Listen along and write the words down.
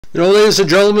Ladies and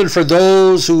gentlemen, for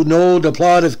those who know the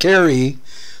plot of Carrie,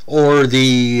 or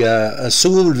the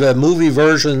assumed movie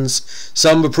versions,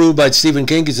 some approved by Stephen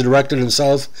King, he's directed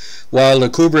himself, while the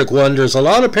Kubrick one, there's a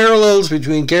lot of parallels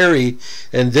between Carrie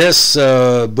and this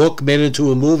book made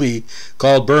into a movie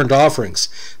called Burnt Offerings.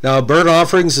 Now, Burnt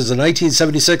Offerings is a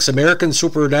 1976 American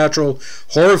supernatural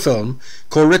horror film,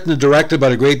 co-written and directed by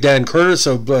the great Dan Curtis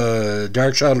of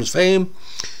Dark Shadows fame,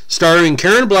 starring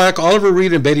Karen Black, Oliver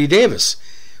Reed, and Bette Davis,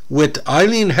 with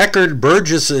Eileen Heckard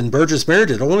Burgess and Burgess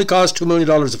Meredith. It only cost $2 million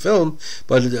a film,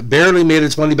 but it barely made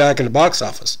its money back in the box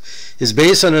office. It's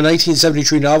based on a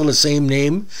 1973 novel of the same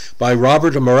name by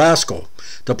Robert Marasco.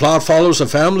 The plot follows a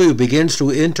family who begins to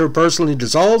interpersonally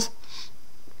dissolve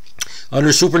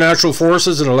under supernatural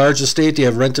forces in a large estate they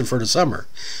have rented for the summer.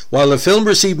 While the film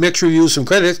received mixed reviews from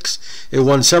critics, it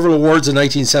won several awards in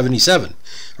 1977.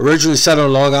 Originally set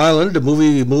on Long Island, the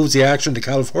movie moves the action to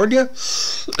California,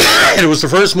 and it was the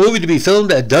first movie to be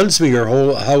filmed at Dunsmuir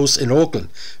House in Oakland.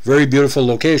 Very beautiful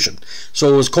location.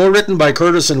 So it was co-written by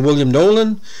Curtis and William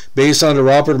Nolan, based on the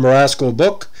Robert Marasco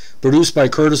book, produced by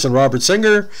Curtis and Robert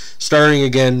Singer, starring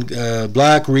again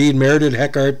Black, Reed, Meredith,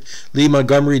 Heckart, Lee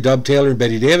Montgomery, Dub Taylor, and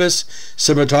Bette Davis.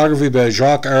 Cinematography by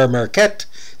Jacques R. Marquette,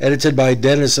 edited by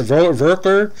Dennis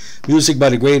Verkler, music by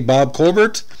the great Bob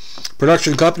Colbert.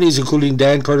 Production companies including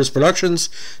Dan Curtis Productions,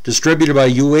 distributed by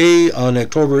UA on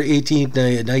October 18,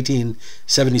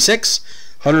 1976.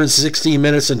 116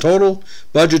 minutes in total,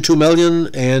 budget $2 million,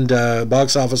 and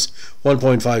box office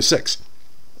 $1.56.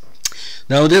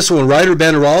 Now this one, writer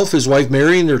Ben Rolfe, his wife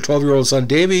Mary, and their 12-year-old son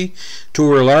Davy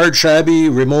tour a large, shabby,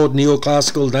 remote,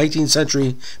 neoclassical 19th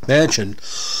century mansion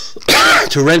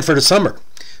to rent for the summer.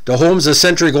 The home's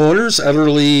eccentric owners,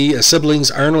 elderly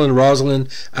siblings Arnold and Rosalind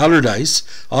Allardyce,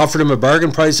 offered him a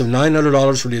bargain price of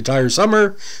 $900 for the entire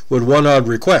summer, with one odd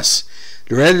request.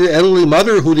 Their elderly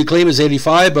mother, who they claim is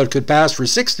 85 but could pass for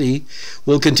 60,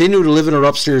 will continue to live in her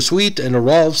upstairs suite, and the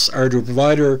Rolfes are to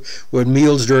provide her with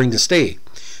meals during the stay.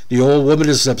 The old woman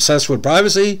is obsessed with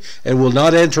privacy and will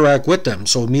not interact with them,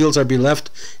 so meals are being left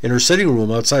in her sitting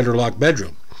room outside her locked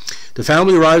bedroom. The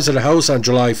family arrives at the house on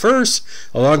July 1st,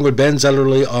 along with Ben's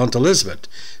elderly Aunt Elizabeth.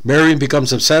 Marion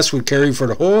becomes obsessed with caring for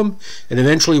the home and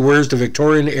eventually wears the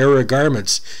Victorian-era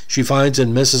garments she finds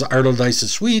in Mrs.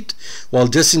 Allardyce's suite while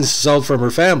distancing herself from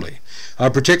her family.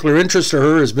 Of particular interest to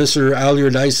her is Mr.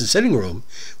 Allardyce's sitting room,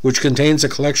 which contains a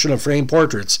collection of framed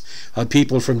portraits of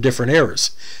people from different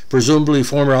eras, presumably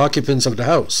former occupants of the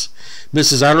house.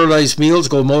 Mrs. Allardyce's meals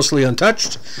go mostly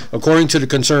untouched, according to the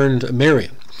concerned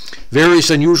Marion. Various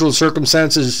unusual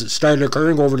circumstances start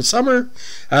occurring over the summer.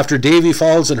 After Davy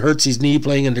falls and hurts his knee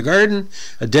playing in the garden,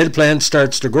 a dead plant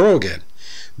starts to grow again.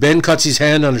 Ben cuts his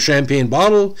hand on a champagne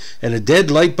bottle, and a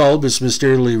dead light bulb is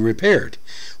mysteriously repaired.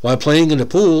 While playing in the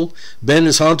pool, Ben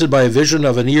is haunted by a vision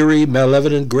of an eerie,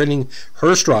 malevolent, grinning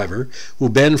hearse driver who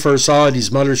Ben first saw at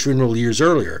his mother's funeral years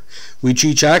earlier. With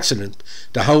each accident,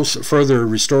 the house further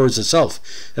restores itself.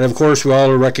 And of course, we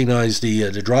all recognize the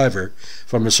driver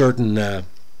from a certain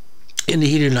In the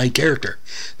Heat of the Night character.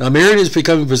 Now, Marion is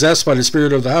becoming possessed by the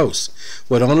spirit of the house.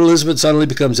 When Aunt Elizabeth suddenly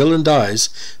becomes ill and dies,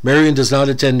 Marion does not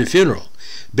attend the funeral.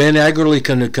 Ben angrily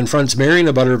confronts Marion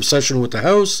about her obsession with the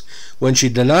house. When she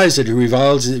denies it, he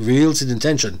reveals his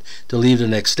intention to leave the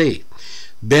next day.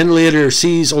 Ben later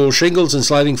sees old shingles and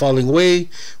sliding falling away,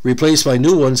 replaced by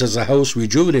new ones as the house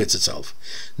rejuvenates itself.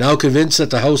 Now convinced that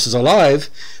the house is alive,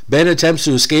 Ben attempts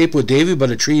to escape with Davy,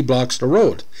 but a tree blocks the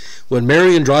road. When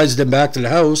Marion drives them back to the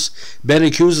house, Ben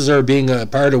accuses her of being a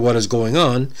part of what is going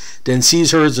on, then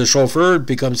sees her as the chauffeur and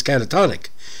becomes catatonic.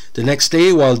 The next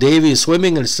day, while Davy is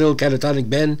swimming and still catatonic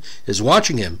Ben is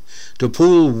watching him, the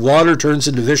pool water turns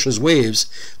into vicious waves,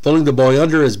 pulling the boy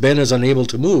under as Ben is unable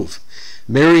to move.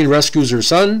 Marion rescues her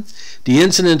son. The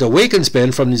incident awakens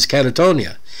Ben from his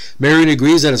catatonia. Marion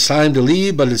agrees that it's time to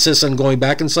leave, but insists on going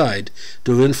back inside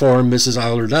to inform Mrs.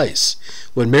 Allardyce.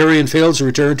 When Marion fails to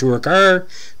return to her car,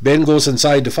 Ben goes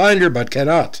inside to find her, but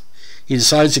cannot. He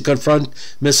decides to confront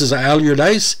Mrs.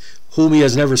 Allardyce, whom he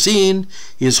has never seen.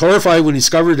 He is horrified when he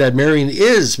discovers that Marion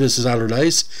is Mrs.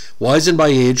 Allardyce, wizened by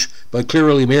age, but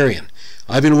clearly Marion.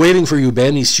 "I've been waiting for you,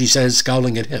 Ben," she says,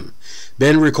 scowling at him.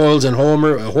 Ben recoils in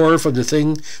horror from the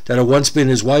thing that had once been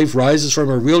his wife, rises from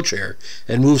her wheelchair,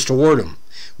 and moves toward him.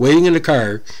 Waiting in the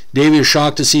car, Davy is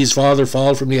shocked to see his father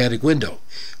fall from the attic window,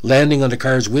 landing on the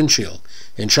car's windshield.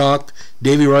 In shock,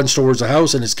 Davy runs towards the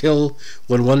house and is killed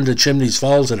when one of the chimneys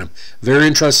falls on him. Very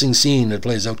interesting scene that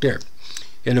plays out there.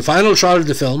 In the final shot of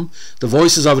the film, the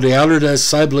voices of the Allardyce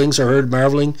siblings are heard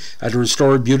marveling at the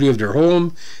restored beauty of their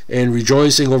home and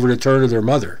rejoicing over the return of their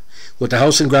mother. With the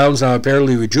house and grounds now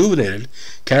apparently rejuvenated,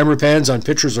 camera pans on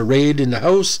pictures arrayed in the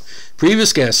house,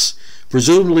 previous guests,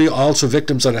 presumably also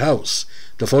victims of the house.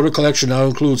 The photo collection now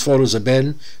includes photos of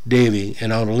Ben, Davy,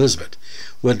 and Aunt Elizabeth.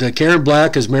 With Karen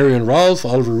Black as Marion Rolfe,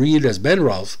 Oliver Reed as Ben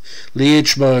Rolfe, Lee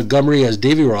H. Montgomery as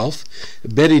Davy Rolfe,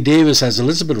 Betty Davis as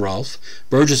Elizabeth Rolfe,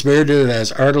 Burgess Meredith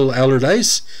as Ardell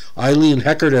Allardyce, Eileen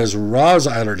Heckert as Roz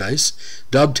Allardyce,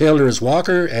 Dub Taylor as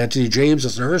Walker, Anthony James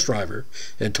as the hearse driver,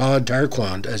 and Todd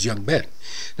Tarquand as young Ben.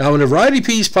 Now, in a Variety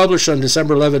piece published on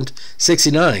December 11,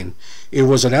 1969, it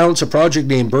was announced a project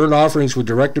named Burnt Offerings was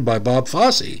directed by Bob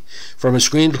Fosse from a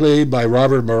screenplay by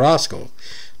Robert Marasco.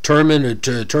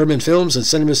 Turman Films and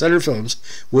Cinema Center Films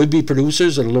would be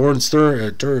producers, and Lawrence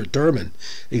Turman,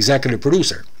 executive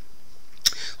producer.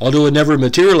 Although it never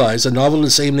materialized, a novel of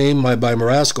the same name by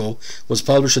Marasco was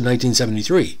published in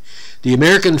 1973. The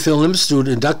American Film Institute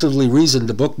inductively reasoned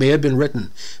the book may have been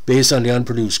written based on the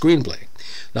unproduced screenplay.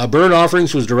 Now, Burnt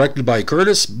Offerings was directed by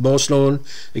Curtis, most known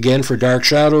again for Dark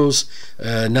Shadows,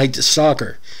 Night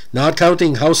Stalker. Not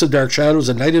counting House of Dark Shadows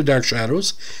and Night of Dark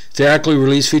Shadows, theatrically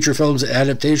released feature films and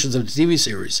adaptations of the TV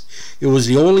series. It was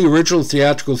the only original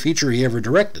theatrical feature he ever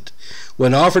directed.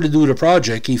 When offered to do the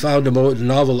project, he found the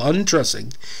novel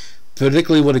uninteresting,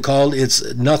 particularly when it called its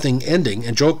nothing ending,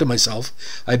 and joked to myself,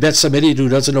 I bet some idiot who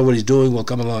doesn't know what he's doing will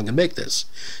come along and make this.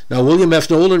 Now, William F.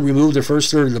 Nolan removed the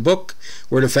first third of the book,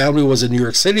 where the family was in New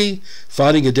York City,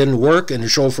 finding it didn't work, and the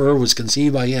chauffeur was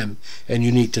conceived by him and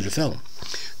unique to the film.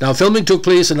 Now, filming took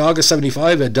place in August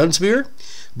 75 at Dunsmuir.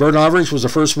 Burnt Offerings was the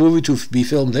first movie to be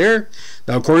filmed there.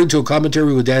 Now, according to a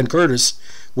commentary with Dan Curtis,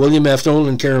 William F. Nolan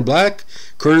and Karen Black,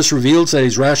 Curtis reveals that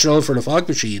his rationale for the fog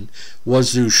machine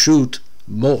was to shoot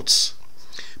motes.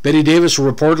 Betty Davis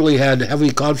reportedly had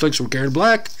heavy conflicts with Karen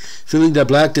Black, feeling that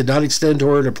Black did not extend to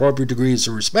her an appropriate degrees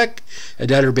of respect, and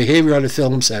that her behavior on the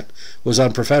film set was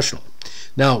unprofessional.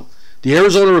 Now, the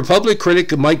Arizona Republic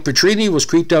critic Mike Petrini was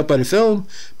creeped out by the film,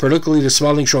 particularly the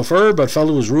smiling chauffeur, but felt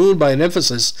it was ruined by an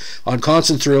emphasis on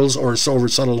constant thrills or over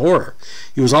subtle horror.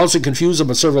 He was also confused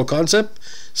about several concepts,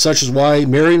 such as why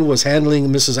Marion was handling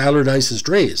Mrs. Allardyce's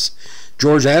trays.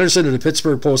 George Anderson of the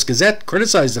Pittsburgh Post-Gazette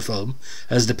criticized the film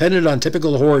as dependent on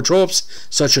typical horror tropes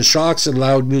such as shocks and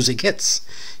loud music hits.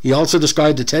 He also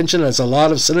described the tension as a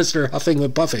lot of sinister huffing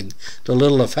and puffing to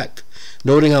little effect,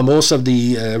 noting how most of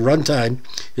the runtime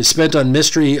is spent on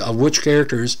mystery of which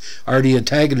characters are the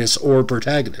antagonists or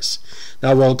protagonists.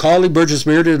 Now, while calling Burgess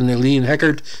Meredith and Eileen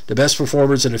Heckert the best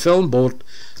performers in the film, both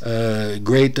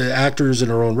great actors in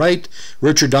their own right,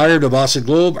 Richard Dyer of the Boston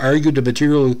Globe argued the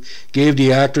material gave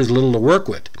the actors little to work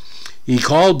with. He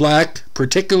called Black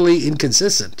particularly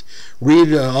inconsistent.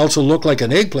 Reed also looked like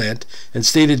an eggplant, and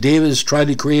stated Davis tried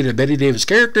to create a Betty Davis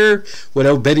character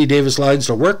without Betty Davis lines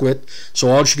to work with, so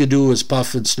all she could do was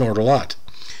puff and snort a lot.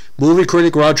 Movie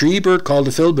critic Roger Ebert called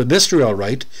the film a mystery all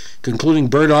right, concluding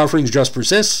Burnt Offerings just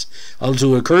persists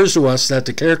until it occurs to us that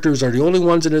the characters are the only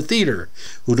ones in the theater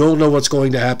who don't know what's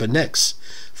going to happen next.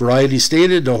 Variety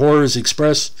stated the horror is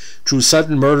expressed through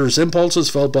sudden murderous impulses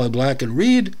felt by Black and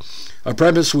Reed, a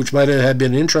premise which might have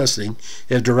been interesting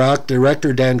if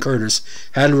director Dan Curtis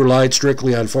hadn't relied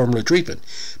strictly on formula treatment.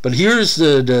 But here's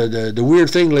the weird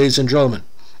thing, ladies and gentlemen.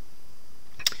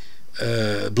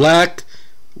 Black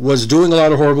was doing a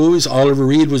lot of horror movies. Oliver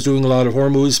Reed was doing a lot of horror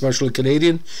movies, especially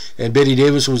Canadian, and Betty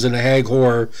Davis was in a hag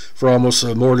horror for almost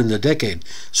more than a decade.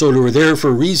 So they were there for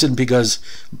a reason, because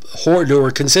they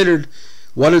were considered,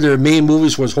 one of their main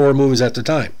movies was horror movies at the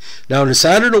time. Now, in the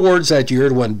Saturn Awards that year,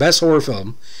 it won Best Horror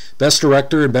Film, Best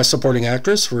Director, and Best Supporting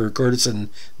Actress for Curtis and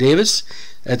Davis.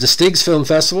 At the Stigs Film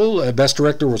Festival, Best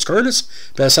Director was Curtis,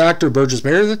 Best Actor Burgess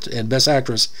Meredith, and Best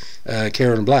Actress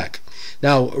Karen Black.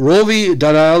 Now, Rovi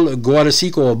Donal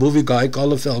Guadasico, a movie guide,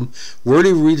 called the film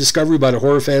worthy rediscovery by the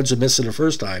horror fans who missed it the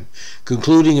first time,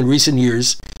 concluding in recent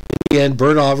years, in the end,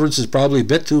 Burnt Offerings is probably a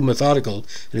bit too methodical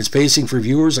in its pacing for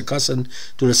viewers accustomed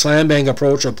to the slam-bang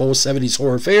approach of post-70s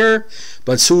horror fare,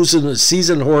 but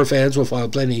seasoned horror fans will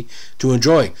find plenty to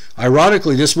enjoy.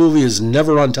 Ironically, this movie is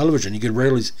never on television. You can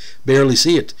barely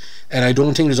see it, and I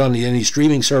don't think there's on any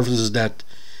streaming services that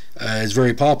is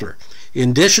very popular.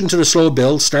 In addition to the slow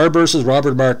build, Starburst's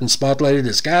Robert Martin spotlighted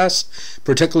his cast,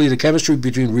 particularly the chemistry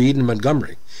between Reed and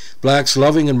Montgomery, Black's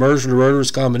loving and murderous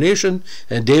combination,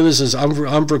 and Davis's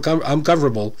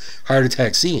uncomfortable heart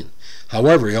attack scene.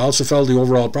 However, he also felt the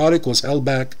overall product was held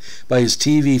back by his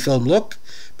TV film look,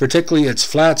 particularly its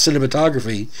flat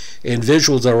cinematography and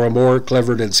visuals that were more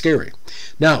clever than scary.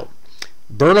 Now,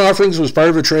 Burnt Offerings was part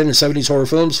of a trend in 70s horror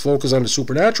films focused on the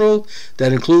supernatural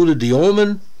that included The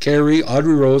Omen, Carrie,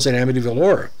 Audrey Rose, and Amityville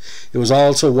Horror. It was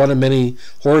also one of many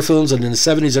horror films in the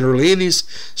 70s and early 80s,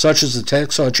 such as The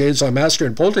Texas Chainsaw Massacre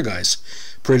and Poltergeist,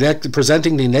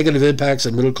 presenting the negative impacts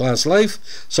of middle-class life,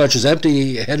 such as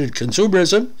empty-headed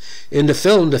consumerism. In the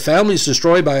film, the family is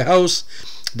destroyed by a house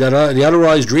that the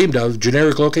otherwise dreamed of,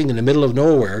 generic-looking in the middle of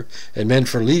nowhere and meant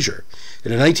for leisure.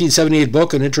 In a 1978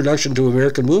 book, An Introduction to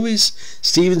American Movies,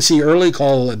 Stephen C. Early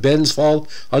called Ben's Fall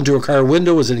Onto a Car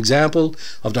Window as an example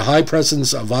of the high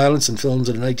presence of violence in films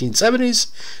in the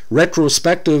 1970s.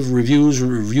 Retrospective reviews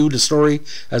reviewed the story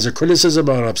as a criticism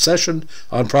on obsession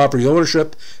on property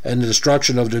ownership and the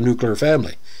destruction of the nuclear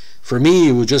family. For me,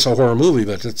 it was just a horror movie,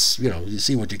 but it's, you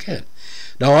see what you can.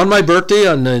 Now, on my birthday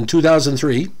in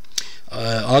 2003,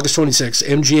 August 26,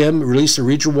 MGM released the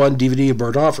Region 1 DVD of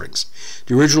Burnt Offerings.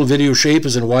 The original video shape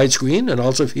is in widescreen and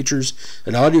also features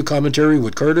an audio commentary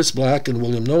with Curtis Black and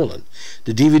William Nolan.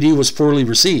 The DVD was poorly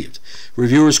received.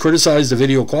 Reviewers criticized the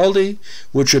video quality,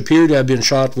 which appeared to have been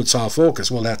shot with soft focus.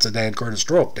 Well, that's a Dan Curtis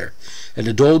stroke there. And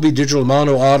the Dolby Digital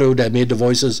Mono Audio that made the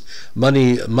voices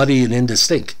muddy and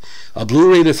indistinct. A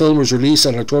Blu-ray of the film was released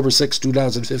on October 6,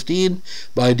 2015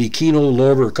 by the Kino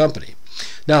Lorber Company.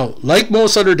 Now, like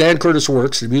most other Dan Curtis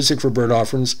works, the music for Burnt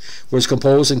Offerings was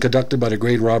composed and conducted by the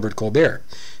great Robert Colbert.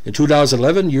 In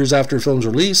 2011, years after the film's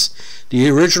release, the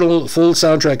original full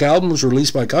soundtrack album was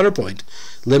released by Counterpoint,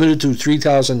 limited to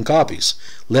 3,000 copies.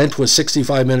 Length was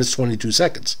 65 minutes 22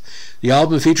 seconds. The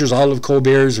album features all of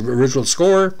Colbert's original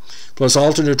score, plus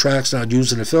alternate tracks not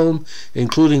used in the film,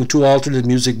 including 2 alternate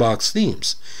music box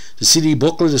themes. The CD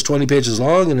booklet is 20 pages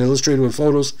long and illustrated with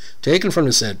photos taken from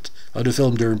the set of the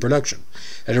film during production.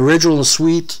 An original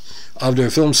suite of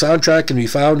the film soundtrack can be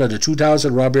found on the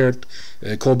 2000 Robert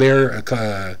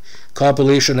Colbert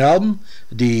compilation album,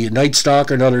 The Night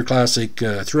Stalker and Other Classic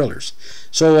Thrillers.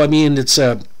 So, I mean, it's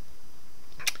the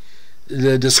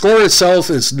score itself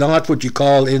is not what you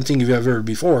call anything you've ever heard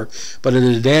before, but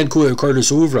in the Dan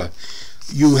Curtis oeuvre,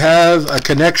 you have a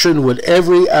connection with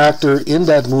every actor in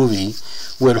that movie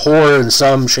with horror in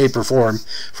some shape or form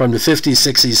from the 50s,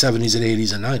 60s, 70s, and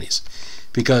 80s and 90s.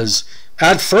 Because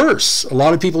at first, a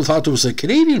lot of people thought it was a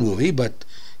Canadian movie, but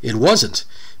it wasn't,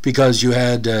 because you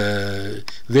had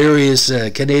various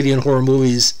Canadian horror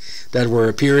movies that were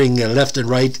appearing left and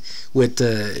right with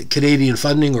Canadian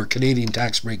funding or Canadian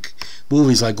tax break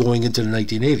movies like going into the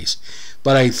 1980s.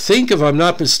 But I think, if I'm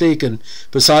not mistaken,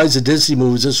 besides the Disney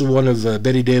movies, this was one of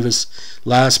Bette Davis'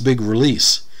 last big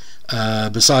release.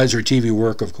 Besides her TV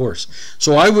work, of course.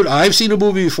 So I've seen a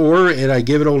movie before, and I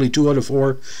give it only 2 out of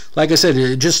 4. Like I said,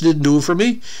 it just didn't do it for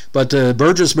me. But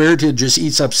Burgess Meredith just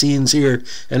eats up scenes here.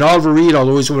 And Oliver Reed,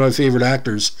 although he's one of my favorite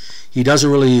actors,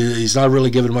 he's not really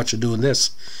given much to doing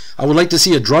this. I would like to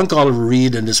see a drunk Oliver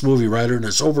Reed in this movie rather than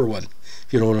a sober one,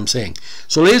 if you know what I'm saying.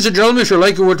 So, ladies and gentlemen, if you're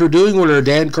liking what we're doing with our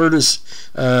Dan Curtis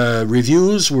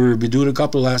reviews, we'll be doing a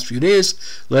couple the last few days.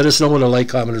 Let us know with a like,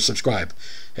 comment, or subscribe.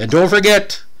 And don't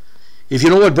forget, if you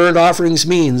know what Burnt Offerings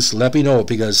means, let me know,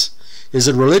 because is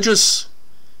it religious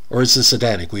or is it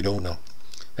satanic? We don't know.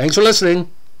 Thanks for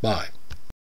listening. Bye.